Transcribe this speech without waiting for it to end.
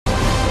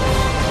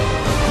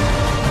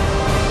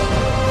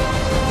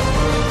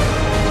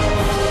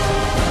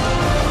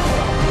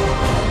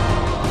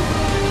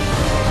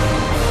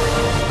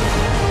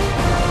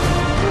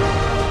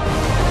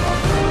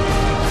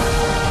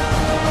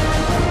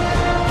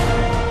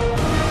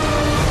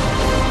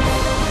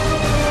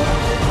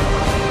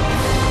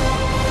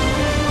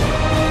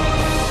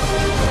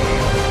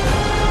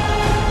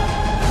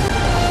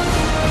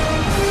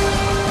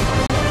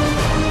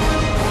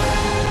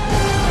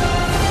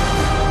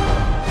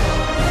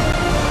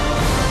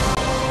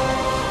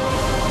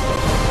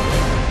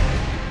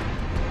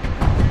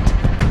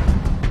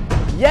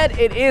beloved,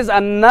 it is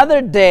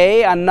another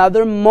day,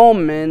 another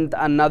moment,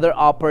 another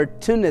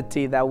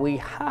opportunity that we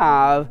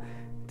have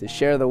to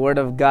share the Word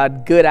of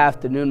God. Good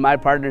afternoon, my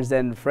partners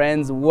and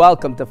friends.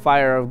 Welcome to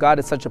Fire of God.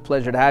 It's such a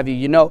pleasure to have you.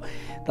 You know,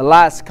 the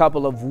last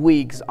couple of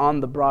weeks on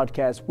the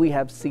broadcast, we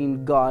have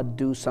seen God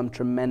do some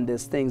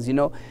tremendous things. You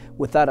know,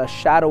 without a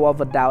shadow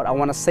of a doubt, I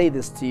want to say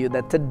this to you,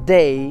 that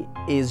today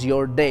is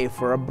your day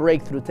for a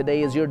breakthrough.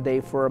 Today is your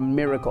day for a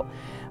miracle.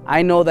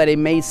 I know that it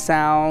may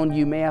sound,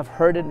 you may have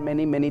heard it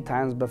many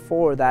times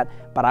before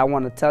that, but I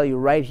want to tell you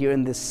right here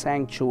in this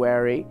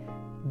sanctuary,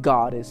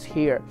 God is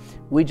here.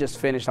 We just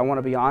finished, I want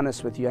to be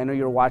honest with you, I know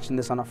you're watching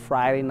this on a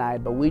Friday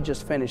night, but we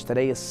just finished,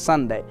 today is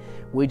Sunday,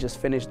 we just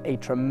finished a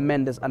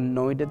tremendous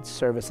anointed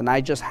service, and I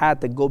just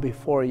had to go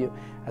before you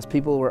as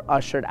people were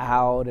ushered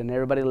out and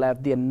everybody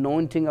left. The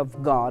anointing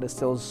of God is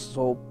still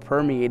so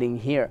permeating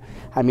here.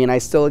 I mean, I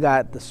still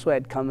got the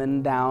sweat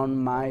coming down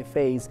my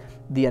face.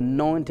 The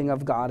anointing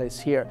of God is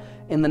here.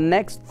 In the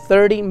next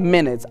 30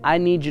 minutes, I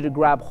need you to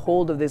grab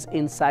hold of this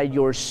inside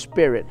your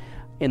spirit.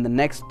 In the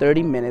next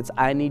 30 minutes,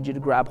 I need you to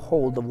grab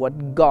hold of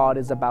what God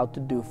is about to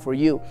do for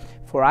you.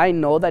 For I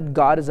know that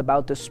God is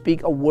about to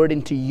speak a word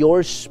into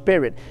your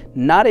spirit,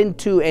 not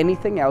into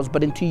anything else,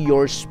 but into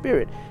your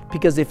spirit.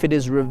 Because if it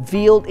is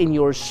revealed in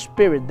your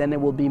spirit, then it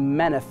will be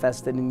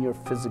manifested in your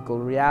physical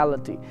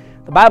reality.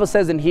 The Bible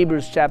says in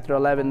Hebrews chapter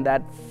 11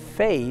 that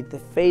faith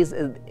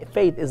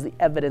is the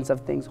evidence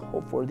of things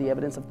hoped for, the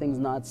evidence of things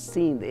not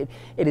seen.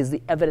 It is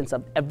the evidence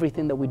of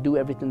everything that we do,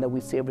 everything that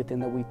we see, everything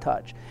that we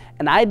touch.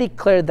 And I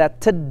declare that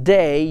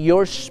today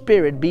your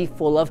spirit be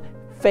full of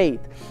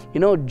faith. You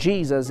know,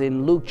 Jesus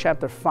in Luke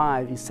chapter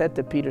 5, he said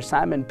to Peter,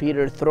 Simon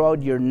Peter, throw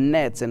out your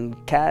nets and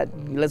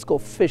let's go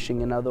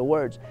fishing, in other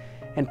words.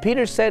 And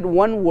Peter said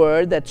one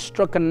word that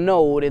struck a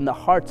note in the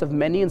hearts of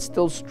many and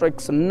still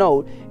strikes a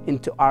note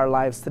into our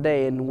lives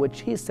today, in which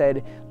he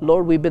said,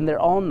 Lord, we've been there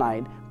all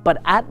night, but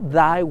at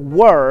thy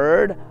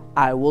word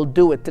I will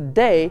do it.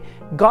 Today,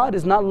 God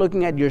is not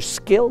looking at your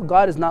skill.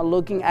 God is not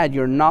looking at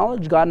your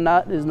knowledge. God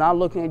is not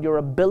looking at your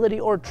ability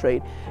or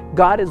trait.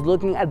 God is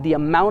looking at the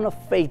amount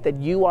of faith that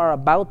you are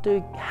about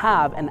to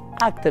have and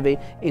activate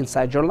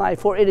inside your life.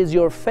 For it is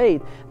your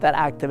faith that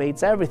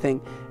activates everything.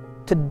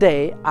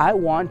 Today, I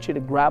want you to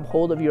grab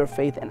hold of your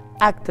faith and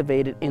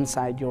activate it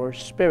inside your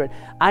spirit.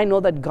 I know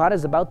that God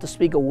is about to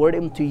speak a word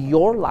into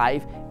your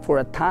life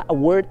for a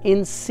word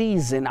in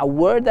season, a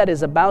word that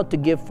is about to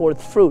give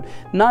forth fruit.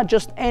 Not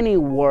just any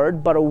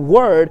word, but a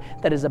word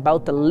that is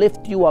about to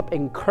lift you up,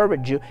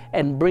 encourage you,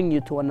 and bring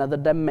you to another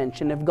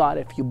dimension of God.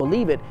 If you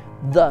believe it,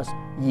 thus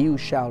you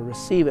shall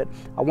receive it.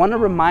 I want to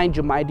remind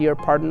you, my dear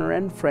partner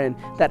and friend,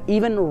 that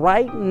even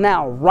right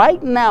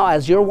now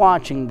as you're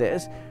watching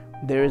this,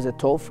 there is a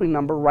toll-free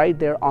number right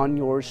there on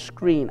your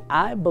screen.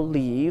 I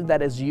believe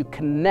that as you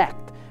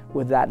connect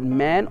with that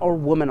man or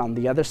woman on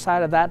the other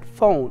side of that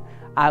phone,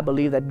 I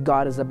believe that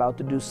God is about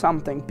to do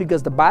something,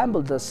 because the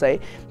Bible does say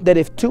that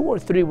if 2 or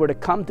 3 were to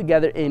come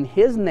together in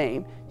His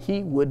name,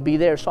 He would be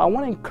there. So I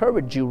want to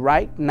encourage you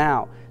right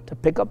now to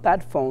pick up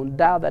that phone,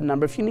 dial that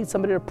number. If you need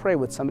somebody to pray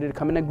with, somebody to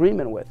come in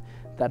agreement with,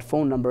 that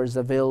phone number is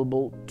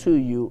available to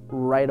you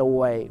right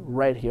away,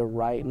 right here,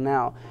 right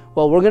now.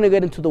 Well, we're going to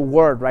get into the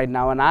Word right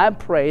now, and I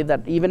pray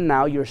that even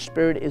now your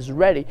spirit is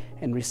ready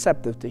and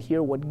receptive to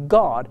hear what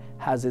God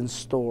has in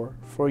store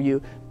for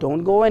you.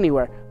 Don't go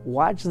anywhere.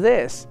 Watch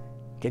this.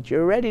 Get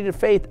your ready to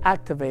faith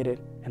activated,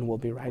 and we'll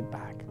be right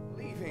back.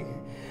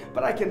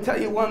 But I can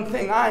tell you one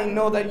thing, I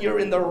know that you're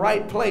in the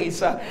right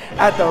place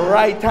at the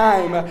right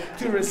time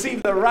to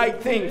receive the right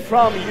thing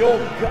from your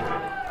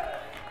God.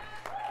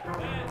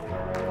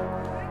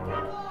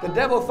 The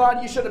devil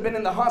thought you should have been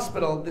in the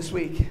hospital this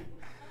week,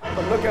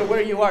 but look at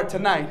where you are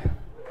tonight.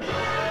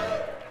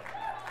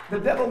 The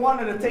devil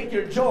wanted to take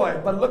your joy,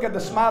 but look at the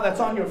smile that's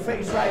on your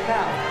face right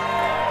now.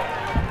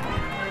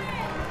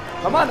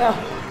 Come on now.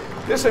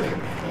 Listen,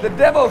 the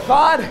devil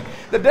thought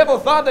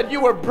that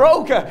you were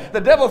broke.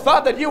 The devil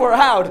thought that you were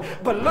out.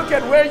 But look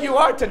at where you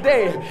are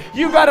today.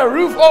 You got a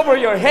roof over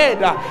your head.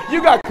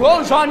 You got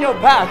clothes on your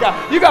back.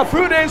 You got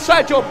food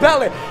inside your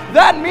belly.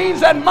 That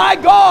means that my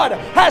God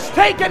has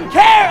taken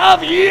care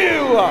of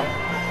you.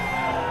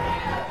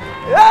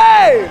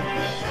 Hey!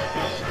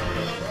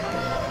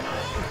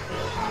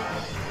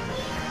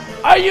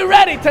 Are you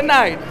ready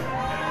tonight?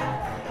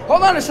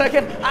 Hold on a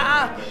second.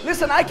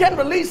 Listen, I can't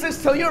release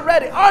this till you're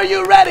ready. Are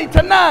you ready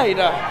tonight?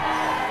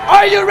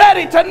 Are you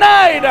ready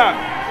tonight?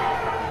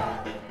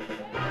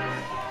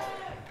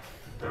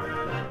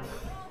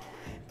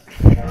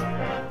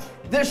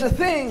 There's a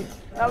thing.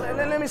 Now,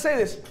 let me say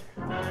this.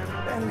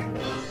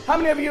 How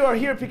many of you are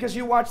here because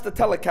you watched the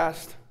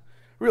telecast?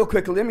 Real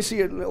quickly, let me see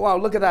it. Wow,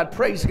 look at that.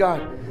 Praise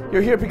God.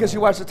 You're here because you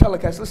watched the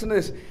telecast. Listen to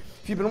this.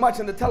 If you've been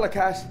watching the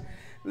telecast,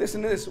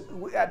 listen to this.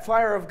 At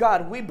Fire of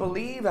God, we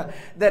believe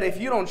that if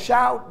you don't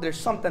shout, there's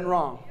something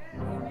wrong.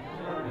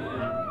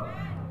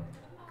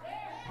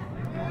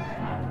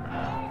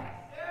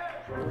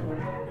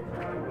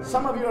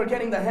 Some of you are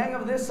getting the hang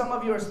of this. Some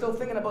of you are still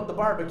thinking about the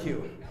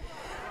barbecue.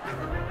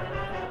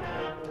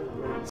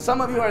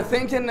 Some of you are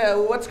thinking,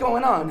 what's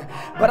going on?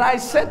 But I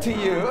said to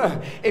you,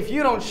 if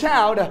you don't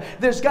shout,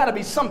 there's got to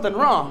be something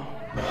wrong.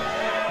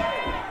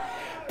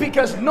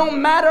 Because no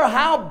matter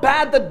how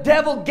bad the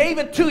devil gave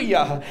it to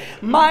you,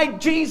 my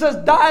Jesus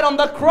died on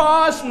the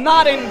cross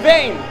not in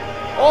vain.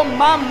 Oh,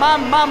 my.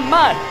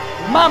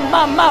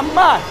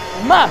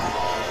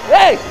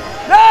 Hey.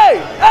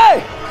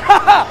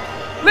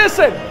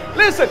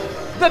 Listen.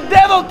 The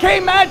devil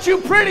came at you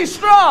pretty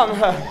strong.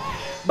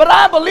 But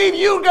I believe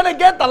you're going to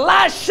get the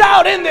last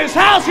shout in this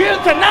house here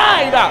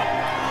tonight.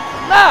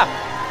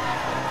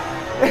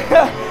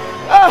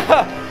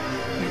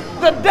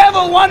 The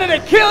devil wanted to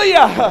kill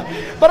you.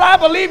 But I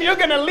believe you're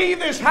going to leave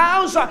this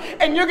house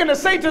and you're going to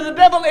say to the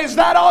devil, is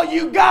that all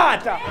you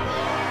got?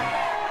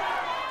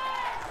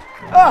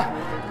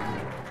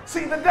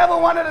 See, the devil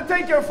wanted to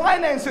take your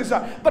finances,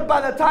 but by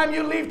the time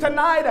you leave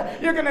tonight,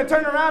 you're going to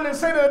turn around and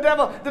say to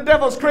the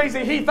devil's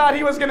crazy. He thought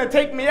he was going to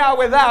take me out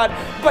without.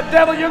 But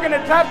devil, you're going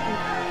to tap.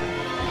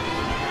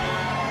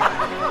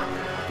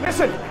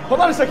 Listen, hold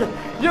on a second.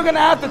 You're going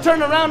to have to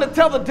turn around and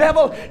tell the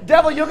devil,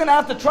 you're going to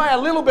have to try a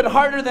little bit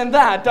harder than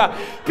that.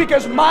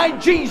 Because my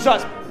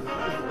Jesus.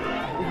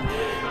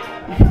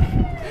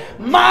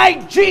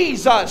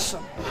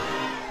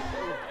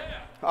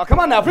 Oh, come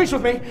on now, preach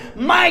with me.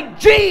 My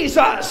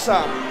Jesus,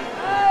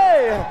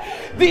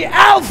 the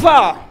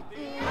Alpha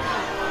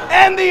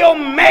and the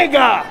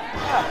Omega,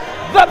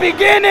 the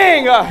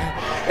beginning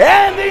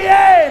and the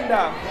end.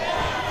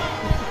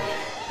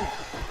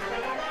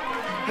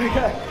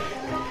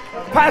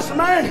 Pastor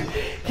Myron,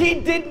 he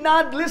did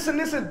not,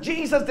 listen,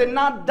 Jesus did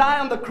not die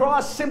on the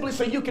cross simply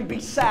so you could be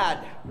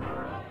sad.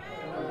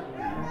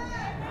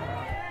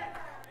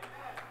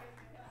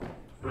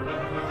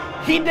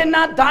 He did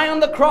not die on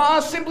the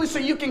cross simply so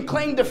you can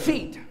claim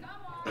defeat.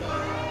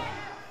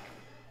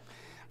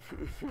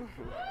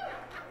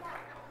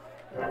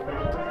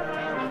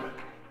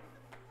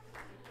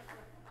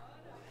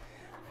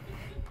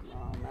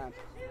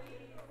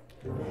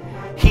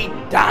 He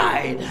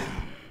died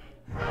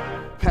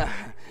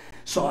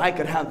so I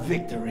could have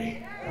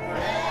victory.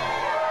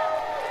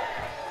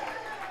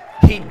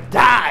 He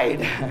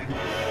died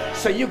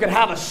so you could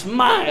have a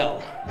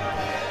smile.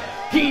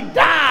 He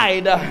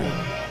died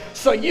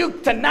so you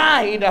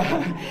tonight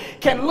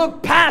can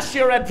look past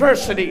your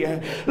adversity,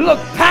 look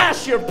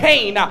past your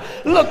pain,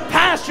 look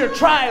past your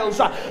trials,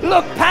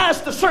 look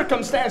past the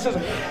circumstances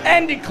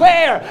and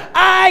declare,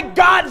 I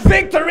got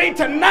victory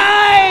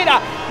tonight.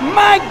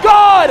 My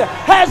God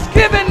has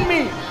given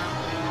me.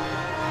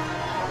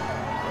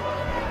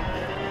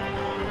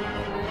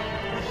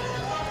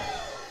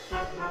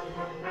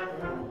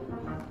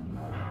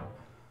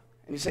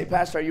 And you say,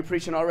 Pastor, are you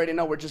preaching already?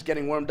 No, we're just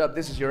getting warmed up.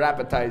 This is your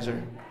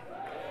appetizer.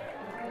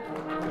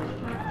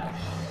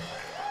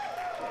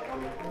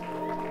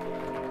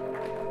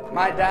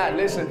 My dad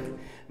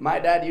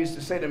used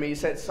to say to me, he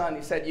said,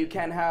 son, you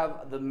can't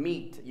have the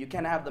meat, you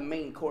can't have the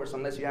main course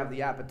unless you have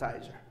the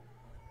appetizer.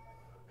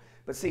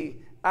 But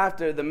see,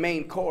 after the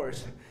main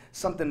course,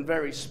 something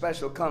very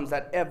special comes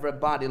that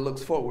everybody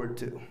looks forward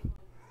to.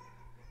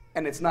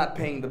 And it's not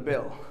paying the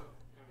bill.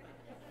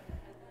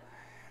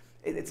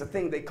 It's a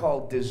thing they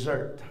call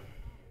dessert.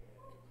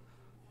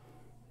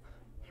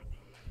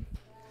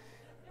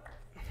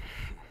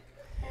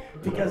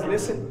 Because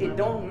listen, it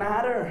don't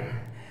matter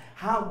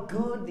how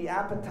good the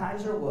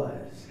appetizer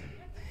was.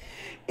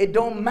 It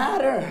don't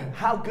matter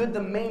how good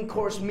the main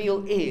course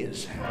meal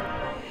is.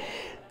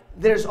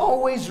 There's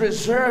always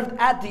reserved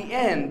at the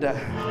end.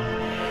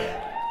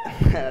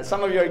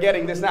 Some of you are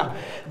getting this now.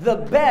 The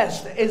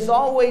best is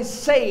always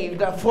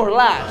saved for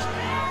last.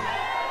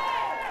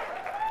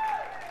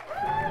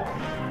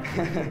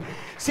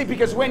 See,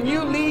 because when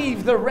you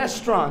leave the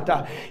restaurant,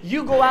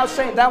 you go out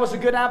saying, that was a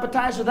good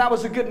appetizer, that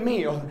was a good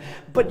meal.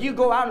 But you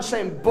go out and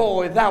saying,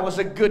 boy, that was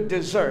a good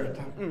dessert.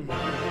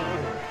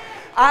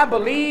 I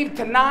believe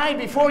tonight,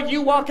 before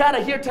you walk out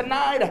of here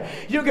tonight,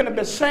 you're going to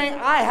be saying,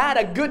 I had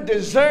a good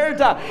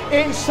dessert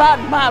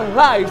inside my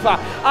life.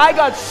 I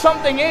got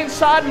something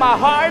inside my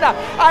heart.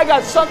 I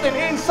got something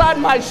inside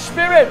my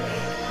spirit.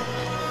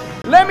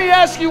 Let me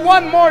ask you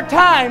one more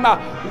time.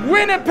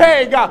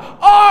 Winnipeg,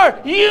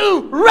 are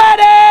you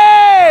ready?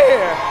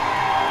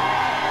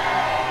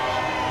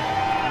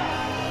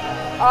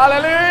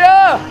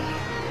 Hallelujah.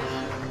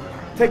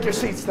 Take your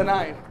seats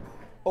tonight.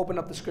 Open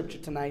up the scripture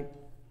tonight.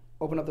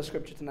 Open up the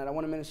scripture tonight. I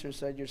want to minister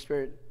inside your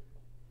spirit.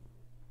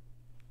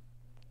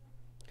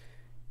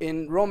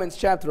 In Romans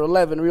chapter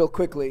 11, real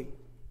quickly.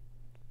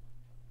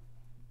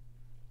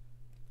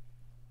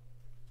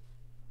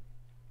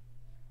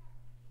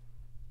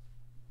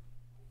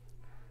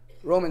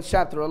 Romans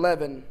chapter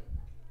 11.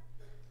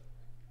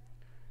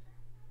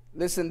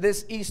 Listen,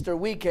 this Easter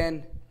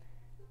weekend,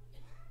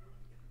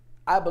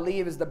 I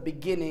believe, is the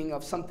beginning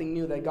of something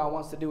new that God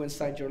wants to do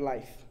inside your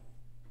life.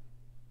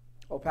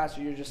 Oh,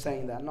 Pastor, you're just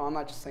saying that. No, I'm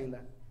not just saying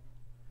that.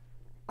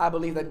 I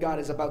believe that God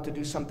is about to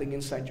do something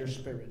inside your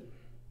spirit.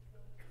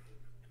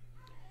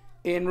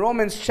 In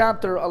Romans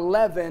chapter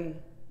 11,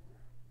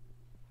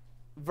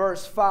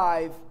 verse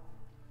 5,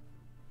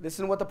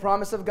 listen what the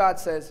promise of God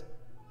says.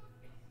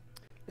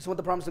 This is what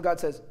the promise of God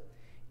says.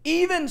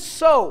 Even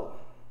so,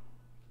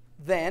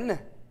 then,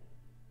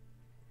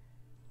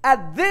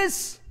 at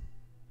this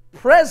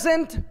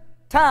present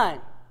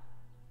time.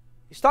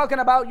 He's talking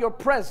about your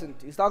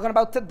present. He's talking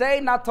about today,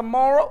 not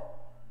tomorrow.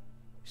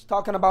 He's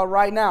talking about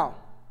right now.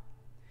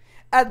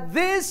 At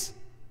this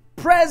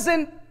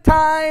present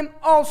time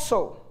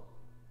also,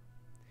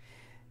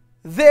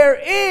 there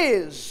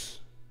is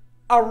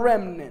a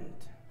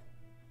remnant.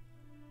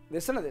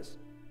 Listen to this.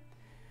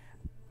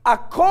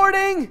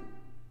 According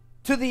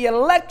to the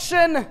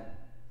election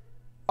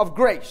of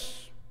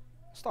grace.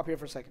 Stop here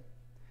for a second.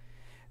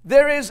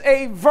 There is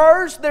a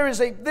verse,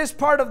 this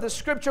part of the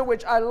scripture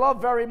which I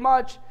love very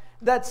much,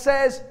 that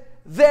says,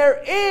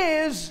 there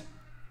is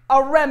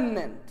a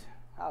remnant.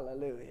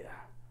 Hallelujah.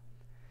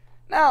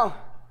 Now,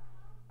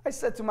 I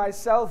said to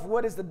myself,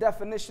 what is the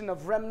definition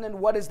of remnant?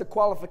 What is the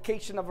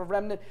qualification of a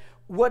remnant?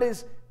 What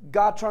is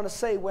God trying to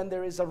say when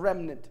there is a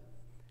remnant?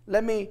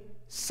 Let me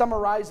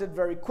summarize it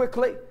very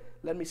quickly.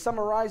 Let me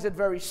summarize it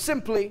very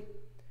simply.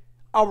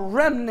 A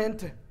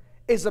remnant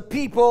is a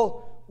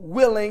people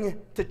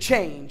willing to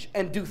change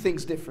and do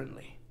things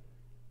differently.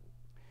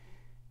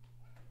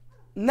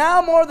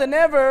 Now more than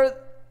ever,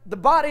 the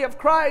body of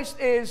Christ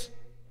is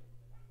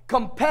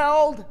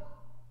compelled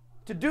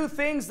to do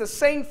things, the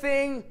same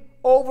thing,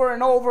 over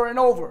and over and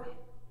over.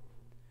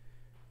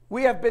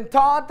 We have been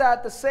taught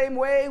that the same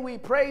way we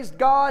praised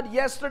God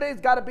yesterday,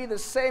 it's got to be the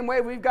same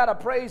way we've got to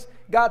praise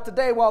God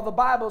today. While the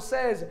Bible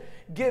says,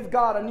 give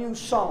God a new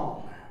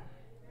song.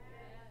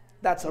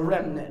 That's a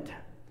remnant.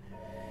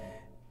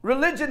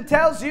 Religion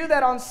tells you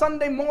that on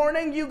Sunday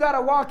morning you got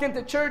to walk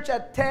into church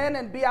at 10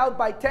 and be out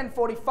by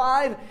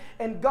 10:45,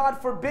 and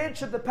God forbid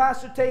should the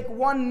pastor take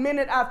 1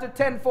 minute after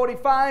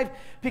 10:45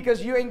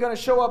 because you ain't going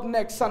to show up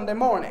next Sunday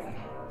morning.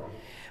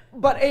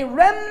 But a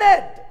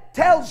remnant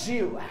tells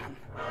you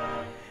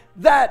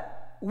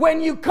that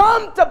when you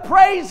come to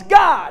praise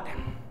God,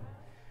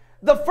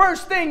 the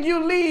first thing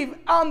you leave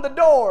on the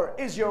door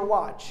is your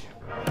watch.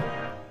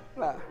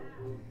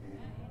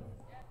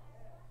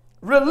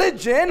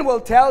 Religion will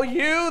tell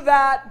you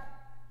that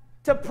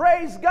to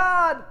praise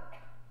God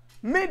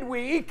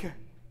midweek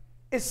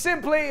is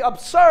simply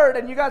absurd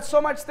and you got so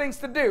much things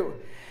to do.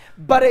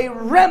 But a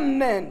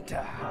remnant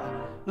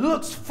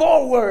looks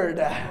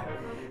forward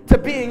to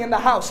being in the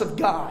house of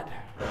God.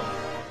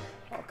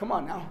 Oh, come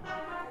on now.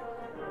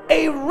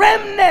 A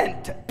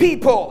remnant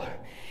people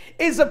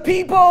is a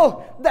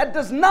people that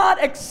does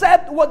not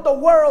accept what the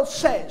world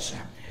says,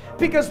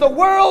 because the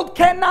world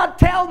cannot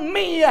tell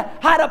me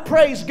how to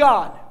praise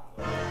God.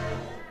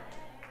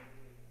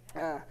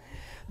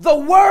 The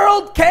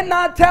world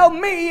cannot tell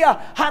me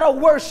how to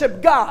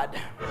worship God.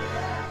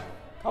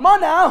 Come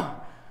on now.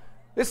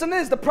 Listen to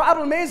this. The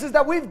problem is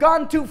that we've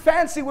gone too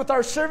fancy with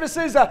our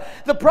services.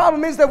 The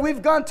problem is that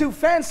we've gone too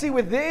fancy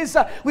with this.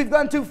 We've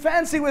gone too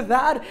fancy with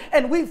that.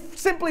 And we've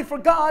simply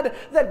forgot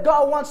that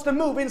God wants to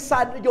move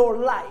inside your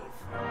life.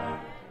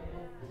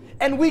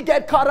 And we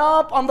get caught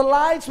up on the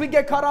lights. We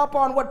get caught up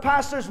on what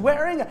pastor's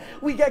wearing.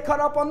 We get caught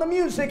up on the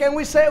music. And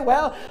we say,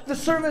 well, the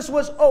service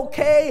was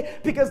okay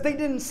because they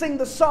didn't sing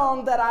the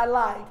song that I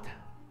liked.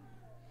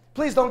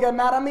 Please don't get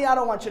mad at me. I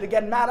don't want you to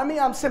get mad at me.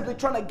 I'm simply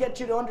trying to get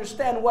you to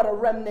understand what a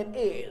remnant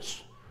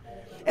is.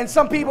 And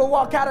some people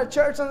walk out of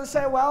church and they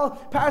say, well,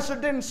 pastor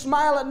didn't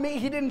smile at me.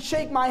 He didn't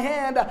shake my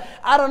hand.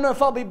 I don't know if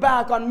I'll be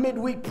back on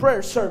midweek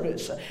prayer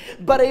service.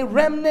 But a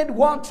remnant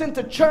walks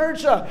into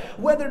church,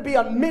 whether it be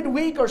on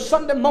midweek or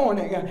Sunday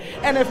morning.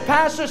 And if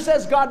pastor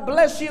says, God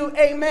bless you,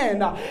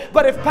 amen.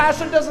 But if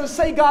pastor doesn't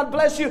say, God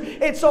bless you,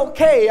 it's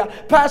okay.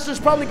 Pastor's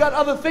probably got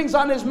other things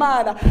on his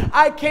mind.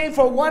 I came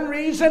for one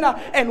reason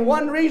and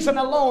one reason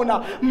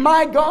alone.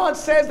 My God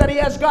says that he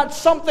has got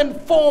something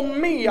for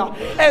me.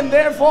 And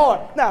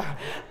therefore, now,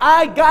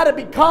 I got to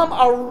become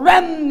a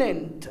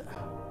remnant.